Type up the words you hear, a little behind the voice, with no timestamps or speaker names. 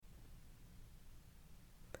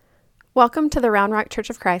Welcome to the Round Rock Church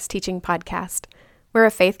of Christ Teaching Podcast. We're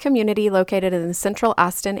a faith community located in the central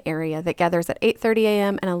Austin area that gathers at 8:30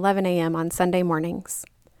 a.m. and 11 a.m. on Sunday mornings.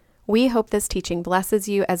 We hope this teaching blesses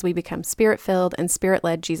you as we become Spirit-filled and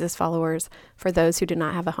Spirit-led Jesus followers for those who do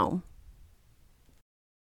not have a home.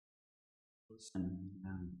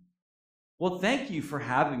 Well, thank you for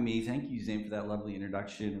having me. Thank you, Zane, for that lovely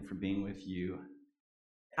introduction and for being with you.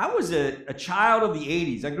 I was a child of the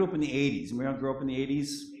 80s. I grew up in the 80s. And we all grew up in the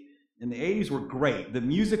 80s. And the 80s were great. The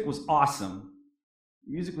music was awesome.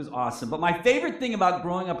 But my favorite thing about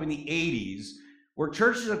growing up in the 80s were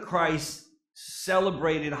Churches of Christ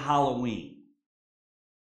celebrated Halloween.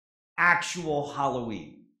 Actual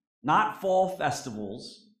Halloween. Not fall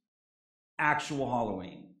festivals. Actual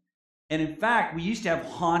Halloween. And in fact, we used to have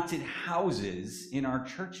haunted houses in our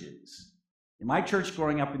churches. In my church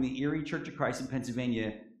growing up in the Erie Church of Christ in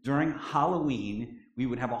Pennsylvania, during Halloween, we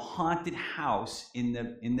would have a haunted house in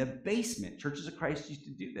the basement. Churches of Christ used to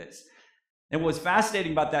do this. And what was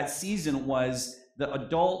fascinating about that season was the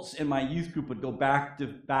adults in my youth group would go back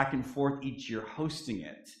and forth each year hosting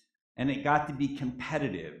it. And it got to be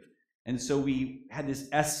competitive. And so we had this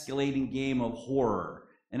escalating game of horror.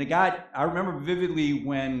 And I remember vividly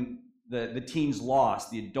when the teens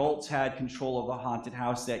lost. The adults had control of the haunted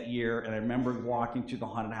house that year, and I remember walking to the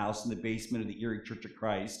haunted house in the basement of the Erie Church of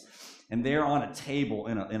Christ, and there on a table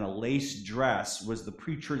in a lace dress was the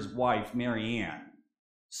preacher's wife, Mary Ann,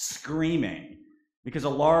 screaming because a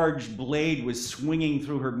large blade was swinging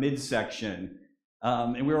through her midsection,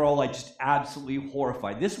 and we were all like just absolutely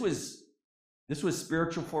horrified. This was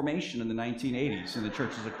spiritual formation in the 1980s in the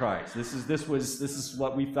Churches of Christ. This is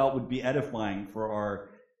what we felt would be edifying for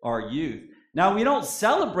our youth. Now, we don't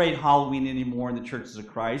celebrate Halloween anymore in the Churches of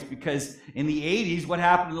Christ because in the 80s, what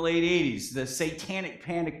happened in the late 80s? The satanic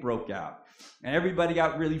panic broke out. And everybody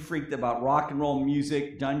got really freaked about rock and roll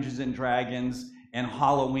music, Dungeons and Dragons, and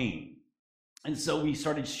Halloween. And so we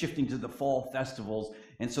started shifting to the fall festivals,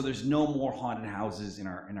 and so there's no more haunted houses in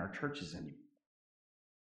our churches anymore.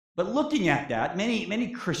 But looking at that, many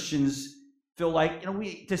Christians feel like,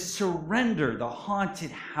 to surrender the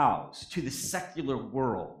haunted house to the secular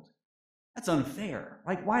world, that's unfair.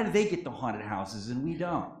 Like, why do they get the haunted houses and we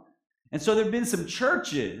don't? And so there have been some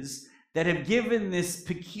churches that have given this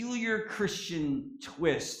peculiar Christian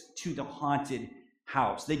twist to the haunted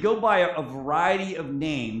house. They go by a variety of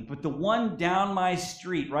names, but the one down my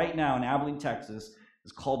street right now in Abilene, Texas,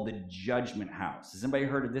 is called the Judgment House. Has anybody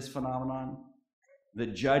heard of this phenomenon? The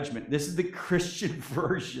Judgment. This is the Christian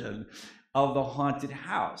version of the haunted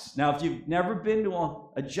house. Now, if you've never been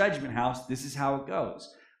to a judgment house, this is how it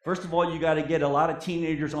goes. First of all, you got to get a lot of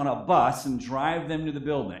teenagers on a bus and drive them to the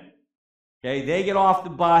building. Okay, they get off the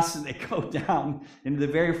bus and they go down into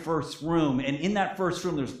the very first room. And in that first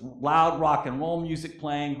room, there's loud rock and roll music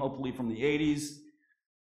playing, hopefully from the 80s.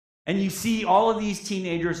 And you see all of these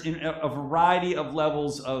teenagers in a variety of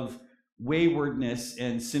levels of waywardness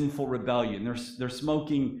and sinful rebellion. They're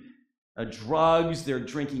smoking drugs, they're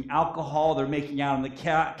drinking alcohol, they're making out on the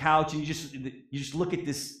couch, and you just look at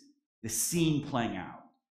this scene playing out.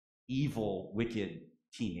 Evil, wicked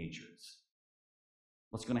teenagers.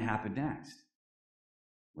 What's going to happen next?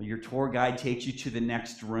 Well, your tour guide takes you to the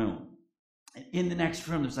next room. And in the next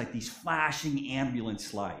room, there's like these flashing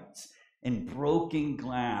ambulance lights and broken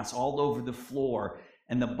glass all over the floor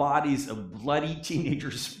and the bodies of bloody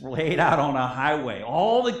teenagers splayed out on a highway.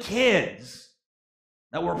 All the kids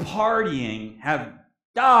that were partying have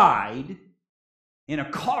died in a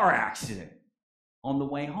car accident on the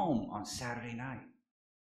way home on Saturday night.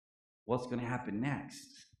 What's going to happen next?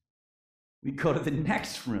 We go to the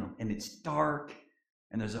next room, and it's dark,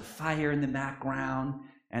 and there's a fire in the background,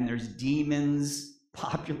 and there's demons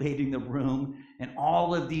populating the room, and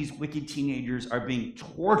all of these wicked teenagers are being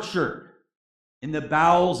tortured in the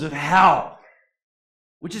bowels of hell,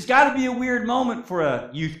 which has got to be a weird moment for a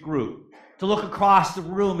youth group to look across the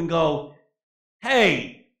room and go,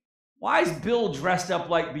 hey, why is Bill dressed up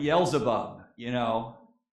like Beelzebub?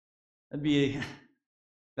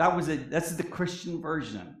 That's the Christian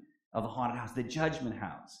version of the haunted house, the judgment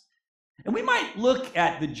house. And we might look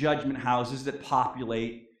at the judgment houses that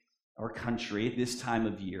populate our country at this time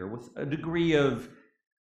of year with a degree of,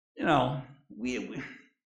 it's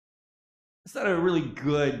not a really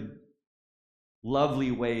good, lovely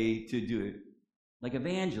way to do it, like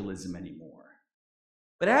evangelism anymore.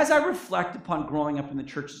 But as I reflect upon growing up in the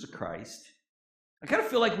Churches of Christ, I kind of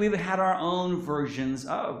feel like we've had our own versions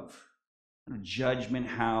of judgment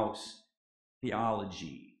house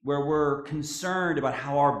theology, where we're concerned about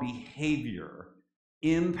how our behavior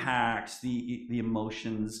impacts the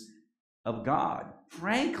emotions of God.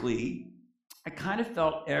 Frankly, I kind of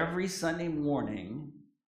felt every Sunday morning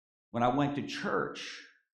when I went to church,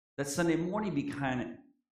 that Sunday morning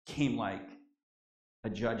became like a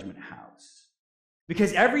judgment house.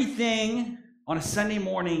 Because everything on a Sunday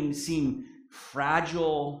morning seemed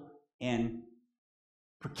fragile and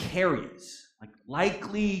precarious, like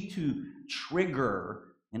likely to trigger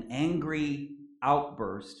an angry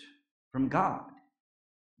outburst from God.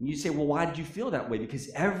 And you say, well, why did you feel that way? Because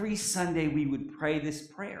every Sunday we would pray this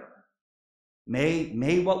prayer.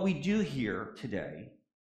 May what we do here today,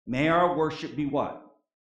 may our worship be what?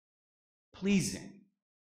 Pleasing.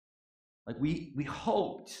 Like we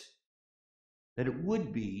hoped that it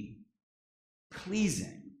would be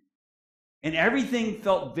pleasing. And everything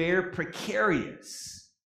felt very precarious,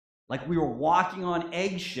 like we were walking on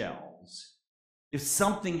eggshells if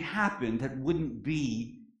something happened that wouldn't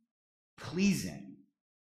be pleasing.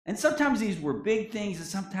 And sometimes these were big things, and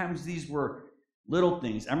sometimes these were little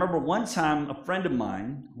things. I remember one time a friend of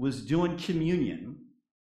mine was doing communion,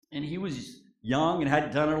 and he was young and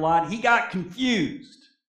hadn't done it a lot. He got confused,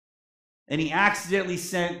 and he accidentally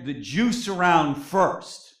sent the juice around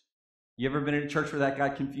first. You ever been in a church where that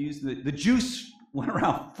got confused? The juice went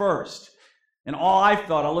around first. And all I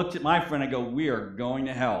thought, I looked at my friend, I go, we are going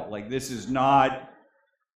to hell. Like, this is not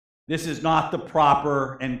the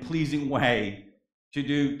proper and pleasing way to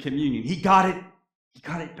do communion. He got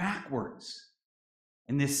it backwards.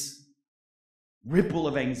 And this ripple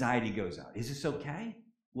of anxiety goes out. Is this okay?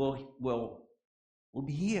 Will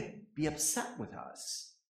be upset with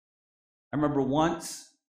us? I remember once,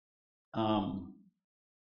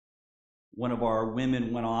 one of our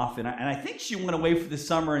women went off, and I think she went away for the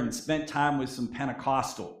summer and spent time with some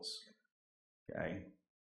Pentecostals, okay,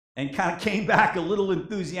 and kind of came back a little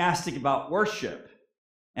enthusiastic about worship.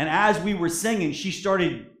 And as we were singing, she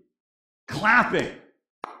started clapping.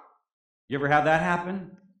 You ever have that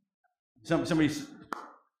happen? Somebody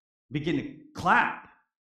begin to clap.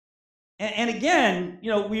 And again,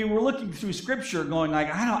 we were looking through Scripture going like,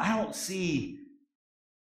 I don't see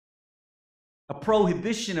a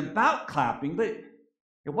prohibition about clapping, but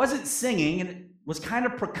it wasn't singing, and it was kind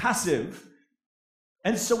of percussive.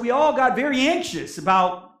 And so we all got very anxious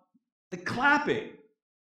about the clapping.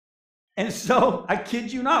 And so, I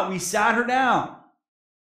kid you not, we sat her down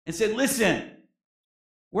and said, listen,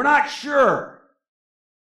 we're not sure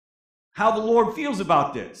how the Lord feels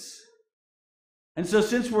about this. And so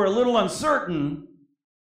since we're a little uncertain,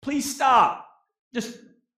 please stop. Just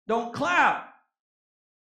don't clap.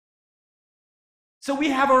 So we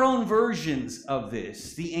have our own versions of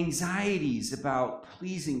this, the anxieties about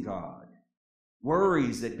pleasing God,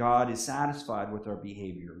 worries that God is satisfied with our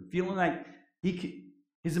behavior, feeling like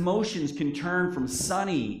his emotions can turn from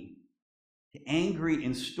sunny to angry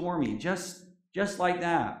and stormy, just like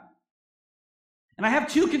that. And I have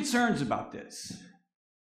two concerns about this.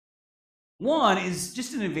 One is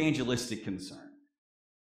just an evangelistic concern.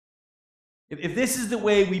 If this is the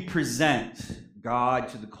way we present God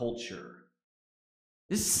to the culture,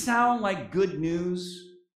 does this sound like good news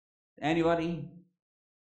to anybody?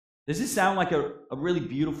 Does this sound like a really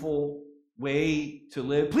beautiful way to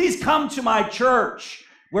live? Please come to my church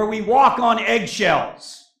where we walk on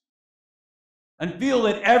eggshells and feel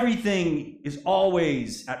that everything is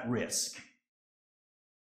always at risk.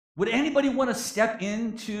 Would anybody want to step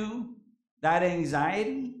into that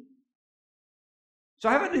anxiety? So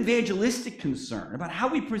I have an evangelistic concern about how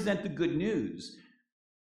we present the good news.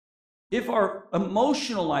 If our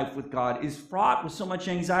emotional life with God is fraught with so much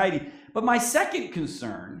anxiety. But my second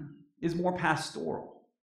concern is more pastoral,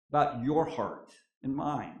 about your heart and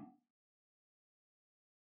mine.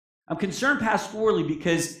 I'm concerned pastorally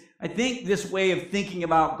because I think this way of thinking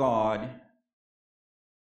about God,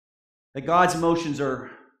 that God's emotions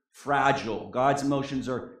are fragile, God's emotions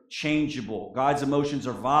are changeable, God's emotions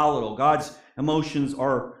are volatile, God's emotions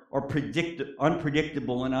are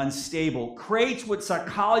unpredictable and unstable, creates what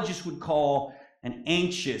psychologists would call an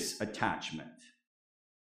anxious attachment.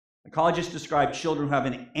 Psychologists describe children who have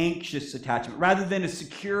an anxious attachment rather than a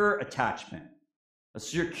secure attachment. A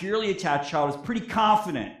securely attached child is pretty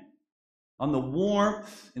confident on the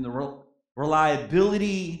warmth and the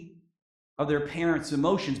reliability of their parents'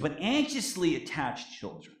 emotions, but anxiously attached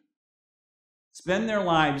children spend their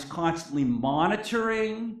lives constantly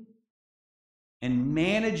monitoring and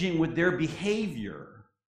managing with their behavior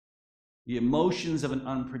the emotions of an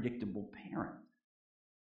unpredictable parent.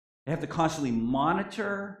 They have to constantly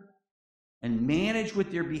monitor and manage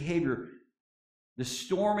with their behavior the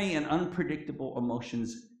stormy and unpredictable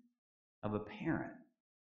emotions of a parent.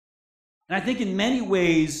 And I think in many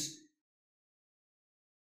ways,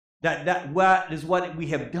 That is what we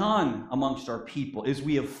have done amongst our people, is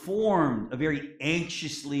we have formed a very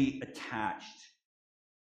anxiously attached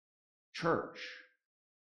church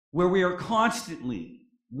where we are constantly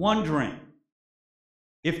wondering,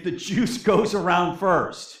 if the juice goes around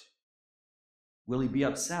first, will he be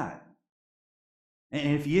upset?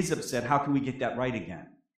 And if he is upset, how can we get that right again?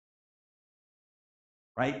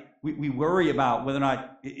 Right? We worry about whether or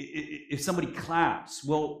not, if somebody claps,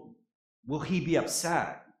 will he be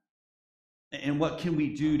upset? And what can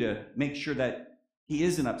we do to make sure that he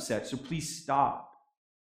isn't upset? So please stop.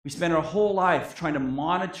 We spend our whole life trying to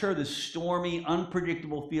monitor the stormy,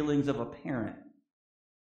 unpredictable feelings of a parent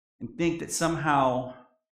and think that somehow,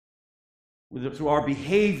 through our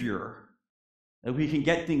behavior, that we can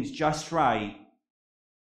get things just right.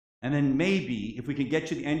 And then maybe, if we can get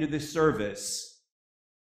to the end of this service,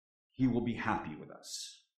 he will be happy with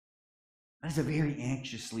us. That is a very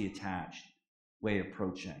anxiously attached way of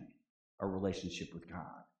approaching our relationship with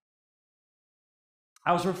God.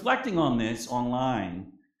 I was reflecting on this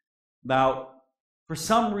online about, for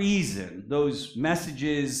some reason, those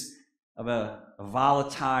messages of a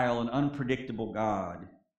volatile and unpredictable God,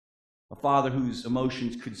 a father whose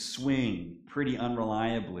emotions could swing pretty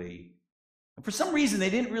unreliably. And for some reason, they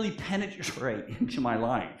didn't really penetrate into my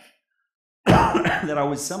life. That I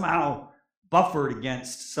was somehow buffered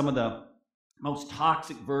against some of the most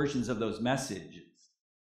toxic versions of those messages.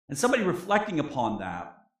 And somebody reflecting upon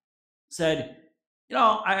that said,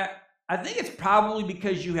 I think it's probably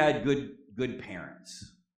because you had good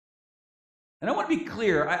parents. And I want to be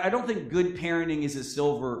clear, I don't think good parenting is a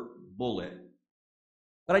silver bullet.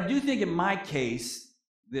 But I do think in my case,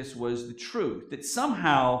 this was the truth, that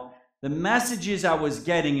somehow the messages I was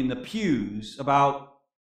getting in the pews about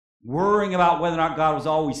worrying about whether or not God was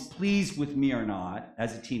always pleased with me or not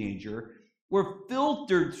as a teenager were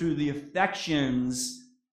filtered through the affections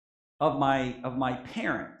of my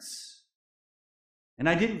parents. And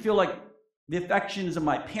I didn't feel like the affections of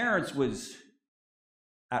my parents was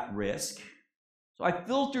at risk. So I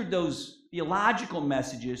filtered those theological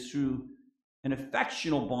messages through an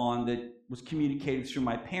affectional bond that was communicated through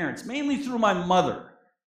my parents, mainly through my mother.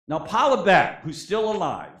 Now, Paula Beck, who's still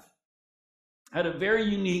alive, had a very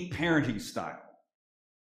unique parenting style.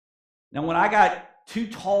 Now, when I got too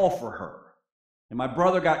tall for her, and my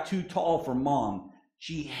brother got too tall for Mom,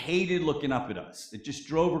 she hated looking up at us. It just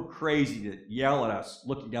drove her crazy to yell at us,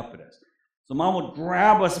 looking up at us. So Mom would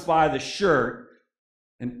grab us by the shirt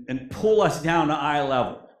and pull us down to eye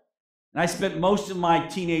level. And I spent most of my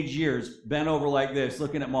teenage years bent over like this,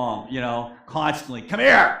 looking at Mom, constantly, come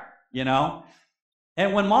here,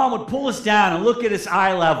 And when Mom would pull us down and look at us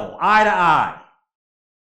eye level, eye to eye,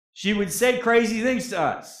 she would say crazy things to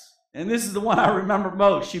us. And this is the one I remember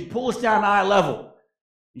most. She'd pull us down to eye level,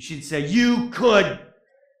 and she'd say, you could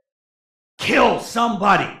kill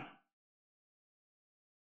somebody.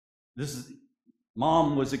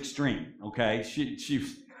 Mom was extreme, okay?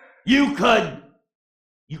 You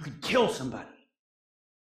could kill somebody,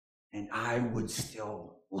 and I would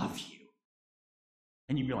still love you.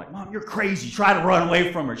 And you'd be like, Mom, you're crazy. Try to run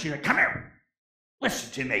away from her. She's like, come here.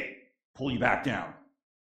 Listen to me. Pull you back down.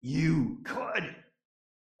 You could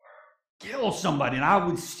kill somebody, and I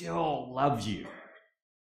would still love you.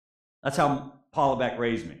 That's how Paula Beck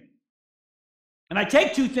raised me. And I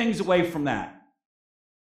take two things away from that.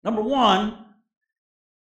 Number one,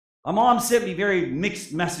 my mom sent me very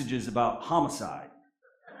mixed messages about homicide.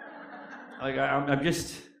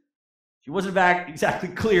 She wasn't back exactly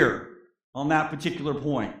clear on that particular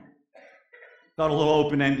point. Felt a little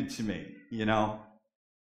open-ended to me,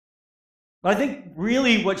 But I think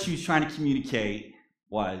really what she was trying to communicate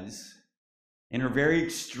was, in her very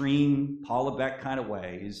extreme Paula Beck kind of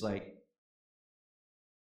way, is like,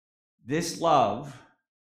 this love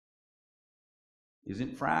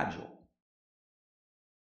isn't fragile.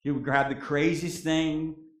 You would grab the craziest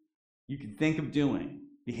thing you could think of doing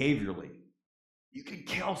behaviorally. You could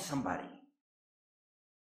kill somebody,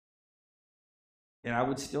 and I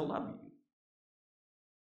would still love you.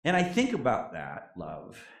 And I think about that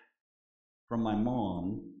love from my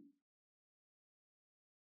mom,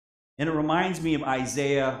 and it reminds me of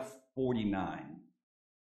Isaiah 49.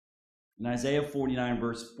 In Isaiah 49,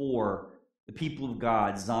 verse 4, the people of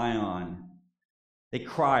God, Zion, they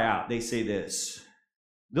cry out. They say this,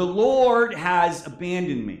 the Lord has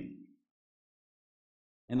abandoned me,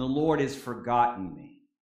 and the Lord has forgotten me.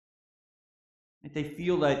 And they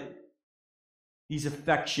feel that these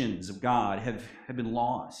affections of God have been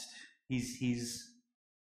lost. He's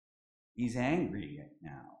angry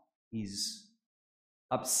now. He's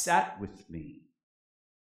upset with me.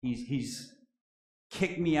 He's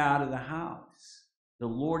kicked me out of the house. The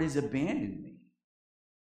Lord has abandoned me.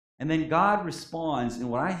 And then God responds in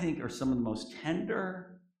what I think are some of the most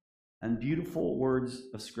tender and beautiful words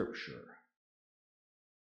of Scripture.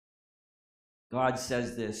 God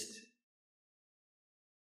says this: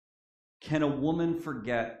 can a woman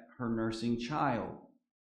forget her nursing child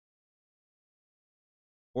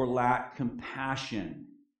or lack compassion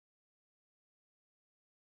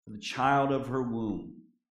for the child of her womb?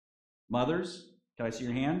 Mothers, can I see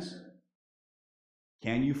your hands?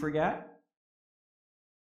 Can you forget?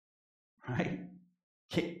 Right?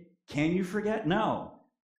 Can you forget? No.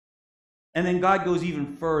 And then God goes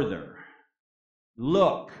even further.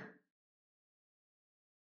 Look,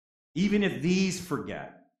 even if these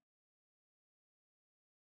forget,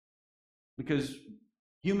 because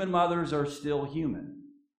human mothers are still human.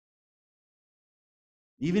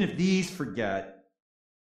 Even if these forget,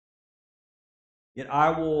 yet I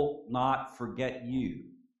will not forget you.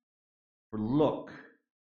 For look,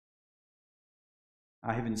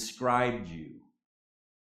 I have inscribed you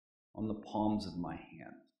on the palms of my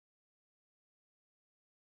hand.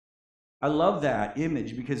 I love that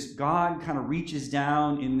image because God kind of reaches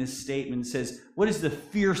down in this statement and says, what is the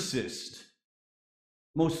fiercest,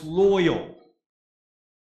 most loyal,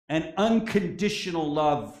 and unconditional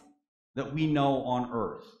love that we know on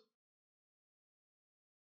earth?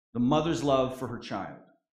 The mother's love for her child.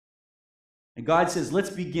 And God says, let's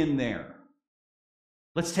begin there.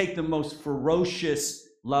 Let's take the most ferocious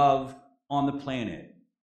love on the planet.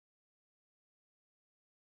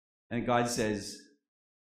 And God says,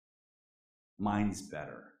 mine's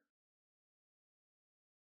better.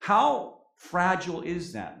 How fragile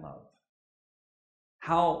is that love?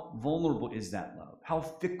 How vulnerable is that love? How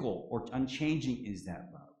fickle or unchanging is that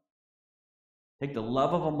love? Take the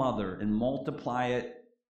love of a mother and multiply it,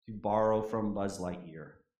 to borrow from Buzz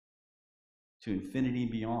Lightyear, to infinity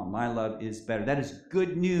and beyond. My love is better. That is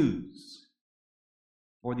good news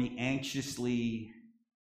for the anxiously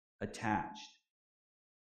attached.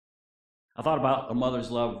 I thought about a mother's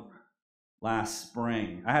love last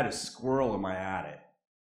spring. I had a squirrel in my attic.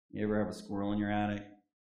 You ever have a squirrel in your attic?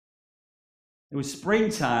 It was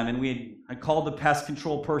springtime, and I called the pest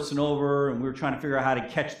control person over, and we were trying to figure out how to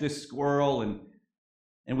catch this squirrel, and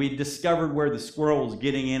we discovered where the squirrel was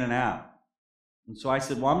getting in and out. And so I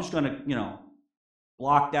said, well, I'm just going to,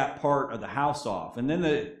 block that part of the house off. And then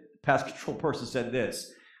the pest control person said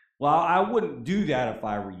this: well, I wouldn't do that if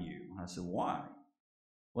I were you. I said, why?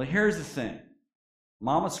 Well, here's the thing.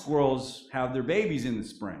 Mama squirrels have their babies in the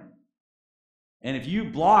spring. And if you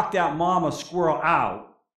block that mama squirrel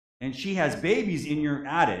out and she has babies in your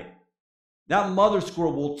attic, that mother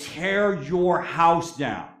squirrel will tear your house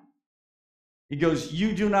down. He goes,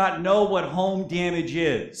 you do not know what home damage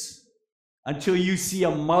is until you see a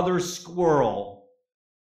mother squirrel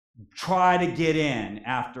try to get in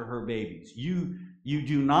after her babies. You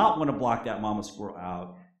do not want to block that mama squirrel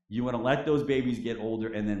out. You want to let those babies get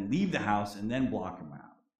older and then leave the house and then block them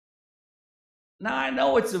out. Now, I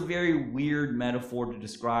know it's a very weird metaphor to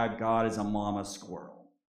describe God as a mama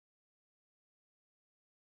squirrel.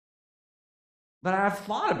 But I've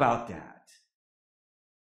thought about that.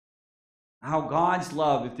 How God's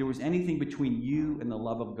love, if there was anything between you and the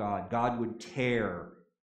love of God, God would tear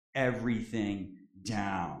everything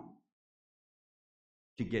down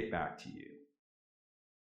to get back to you.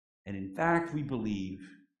 And in fact, we believe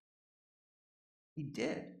he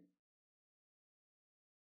did.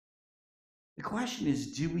 The question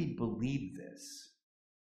is, do we believe this?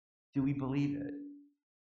 Do we believe it?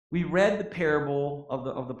 We read the parable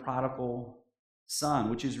of the prodigal son,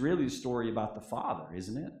 which is really a story about the father,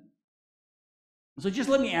 isn't it? So just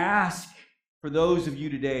let me ask, for those of you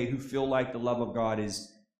today who feel like the love of God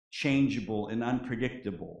is changeable and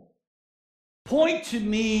unpredictable, point to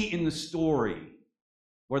me in the story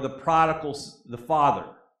where the father,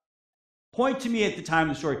 point to me at the time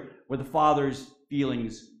of the story where the father's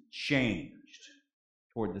feelings changed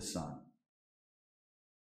toward the son.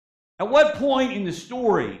 At what point in the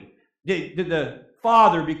story did the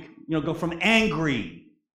father go from angry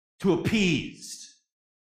to appeased?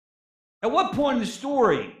 At what point in the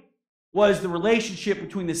story was the relationship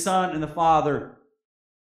between the son and the father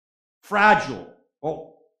fragile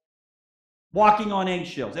or walking on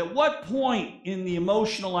eggshells? At what point in the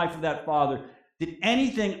emotional life of that father did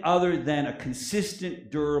anything other than a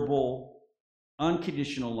consistent, durable,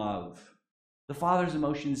 unconditional love? The father's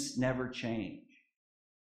emotions never change.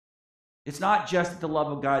 It's not just that the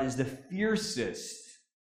love of God is the fiercest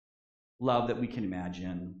love that we can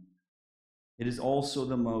imagine. It is also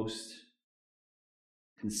the most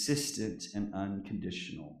consistent and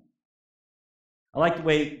unconditional. I like the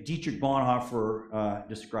way Dietrich Bonhoeffer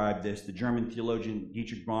described this. The German theologian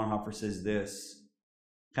Dietrich Bonhoeffer says this,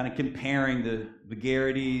 kind of comparing the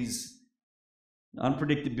vagaries,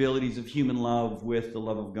 unpredictabilities of human love with the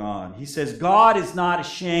love of God. He says, God is not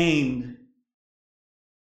ashamed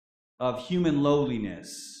of human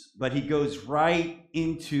lowliness, but he goes right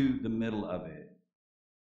into the middle of it.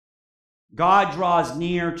 God draws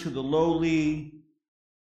near to the lowly,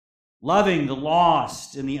 loving the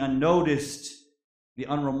lost and the unnoticed, the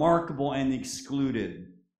unremarkable and the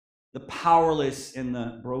excluded, the powerless and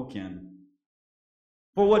the broken.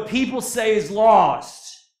 For what people say is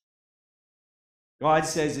lost, God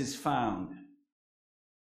says is found.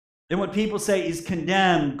 And what people say is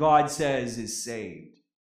condemned, God says is saved.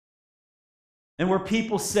 And where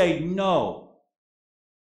people say no,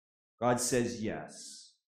 God says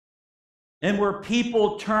yes. And where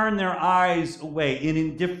people turn their eyes away in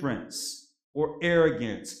indifference or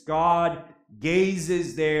arrogance, God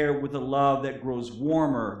gazes there with a love that grows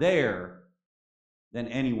warmer there than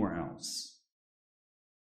anywhere else.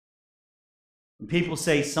 When people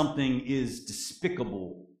say something is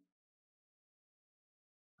despicable,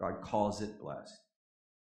 God calls it blessed.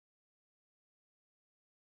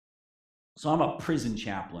 So I'm a prison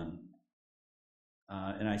chaplain,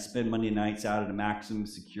 and I spend Monday nights out at a maximum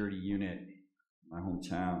security unit in my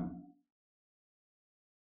hometown.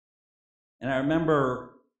 And I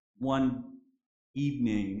remember one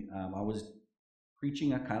evening, I was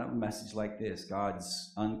preaching a kind of a message like this: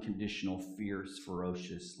 God's unconditional, fierce,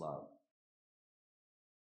 ferocious love.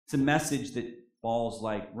 It's a message that falls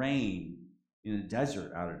like rain in a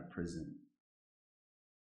desert out of a prison,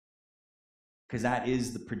 because that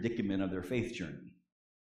is the predicament of their faith journey.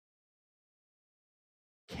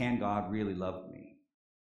 Can God really love me?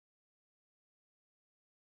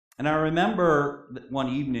 And I remember that one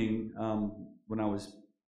evening when I was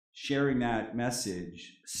sharing that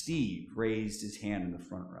message, Steve raised his hand in the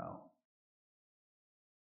front row.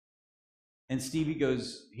 And Stevie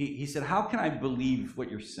goes, he said, how can I believe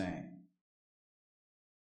what you're saying?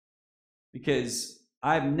 Because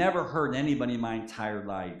I've never heard anybody in my entire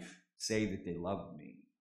life say that they love me.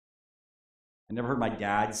 I never heard my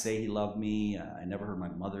dad say he loved me. I never heard my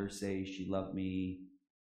mother say she loved me.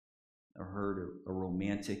 I heard a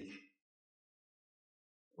romantic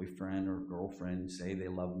boyfriend or girlfriend say they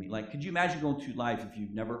love me. Like, could you imagine going through life if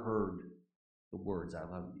you've never heard the words, I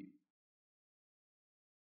love you?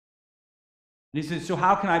 And he says, so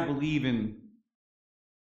how can I believe in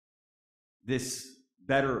this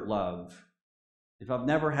better love if I've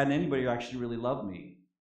never had anybody who actually really loved me?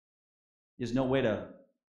 There's no way to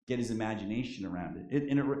get his imagination around it.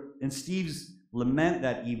 And Steve's lament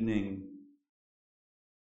that evening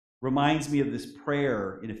reminds me of this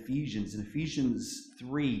prayer in Ephesians. In Ephesians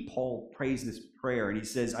 3, Paul prays this prayer, and he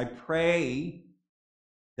says, I pray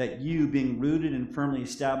that you, being rooted and firmly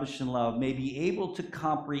established in love, may be able to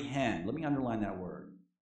comprehend. Let me underline that word.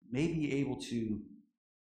 May be able to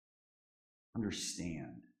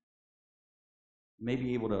understand. May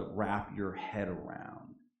be able to wrap your head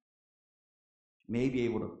around. May be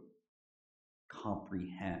able to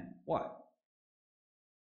comprehend. What?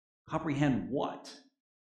 Comprehend what?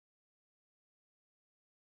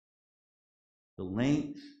 The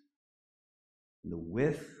length, the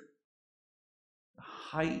width, the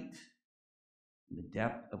height, and the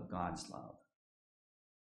depth of God's love.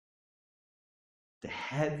 The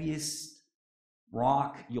heaviest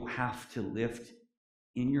rock you'll have to lift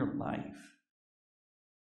in your life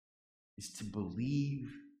is to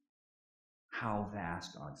believe how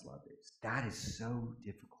vast God's love is. That is so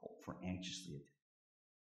difficult for anxiously attended.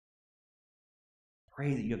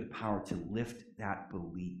 Pray that you have the power to lift that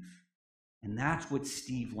belief. And that's what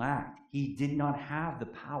Steve lacked. He did not have the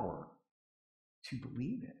power to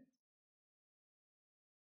believe it.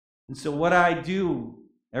 And so what I do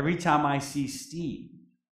every time I see Steve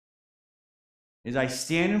is I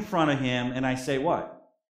stand in front of him and I say, what?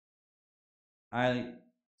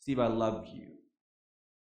 Steve, I love you.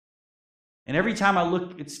 And every time I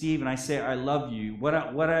look at Steve and I say, I love you, what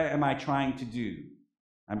am I trying to do?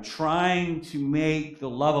 I'm trying to make the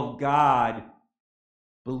love of God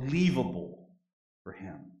believable for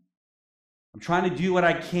him. I'm trying to do what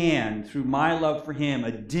I can through my love for him,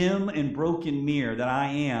 a dim and broken mirror that I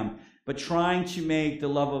am, but trying to make the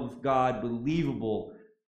love of God believable,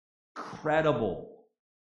 credible,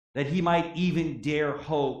 that he might even dare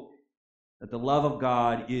hope that the love of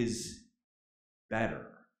God is better.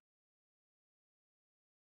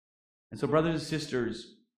 And so, brothers and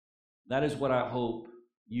sisters, that is what I hope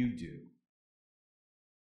you do.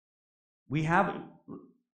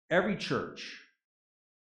 Every church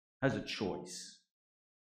has a choice.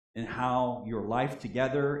 and how your life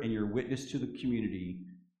together and your witness to the community,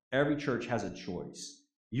 every church has a choice.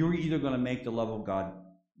 You're either going to make the love of God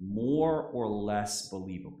more or less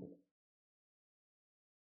believable.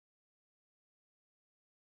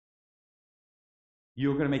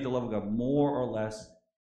 You're going to make the love of God more or less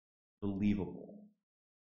believable.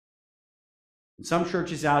 And some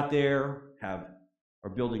churches out there are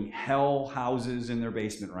building hell houses in their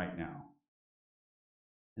basement right now.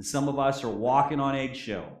 And some of us are walking on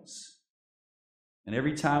eggshells. And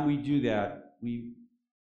every time we do that, we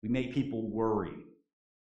make people worry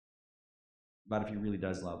about if he really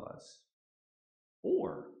does love us.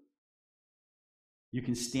 Or you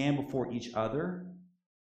can stand before each other,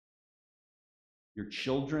 your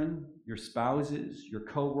children, your spouses, your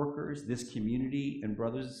co-workers, this community, and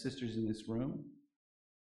brothers and sisters in this room,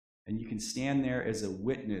 and you can stand there as a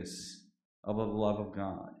witness of the love of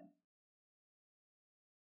God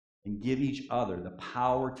and give each other the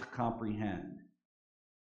power to comprehend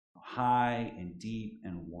how high and deep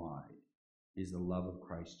and wide is the love of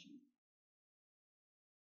Christ Jesus.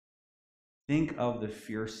 Think of the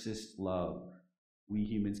fiercest love we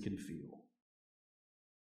humans can feel.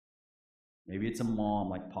 Maybe it's a mom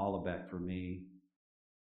like Paula Beck for me.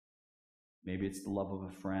 Maybe it's the love of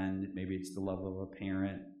a friend. Maybe it's the love of a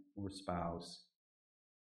parent or spouse.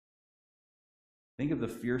 Think of the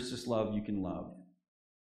fiercest love you can love.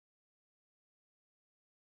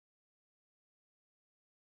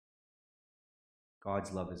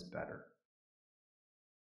 God's love is better.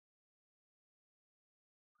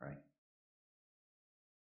 Right?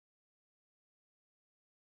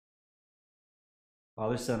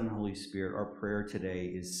 Father, Son, and Holy Spirit, our prayer today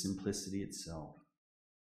is simplicity itself.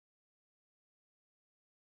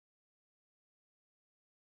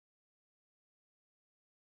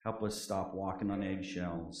 Help us stop walking on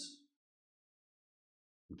eggshells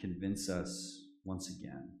and convince us once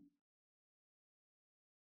again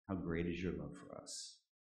how great is your love for us.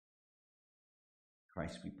 In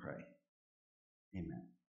Christ we pray. Amen.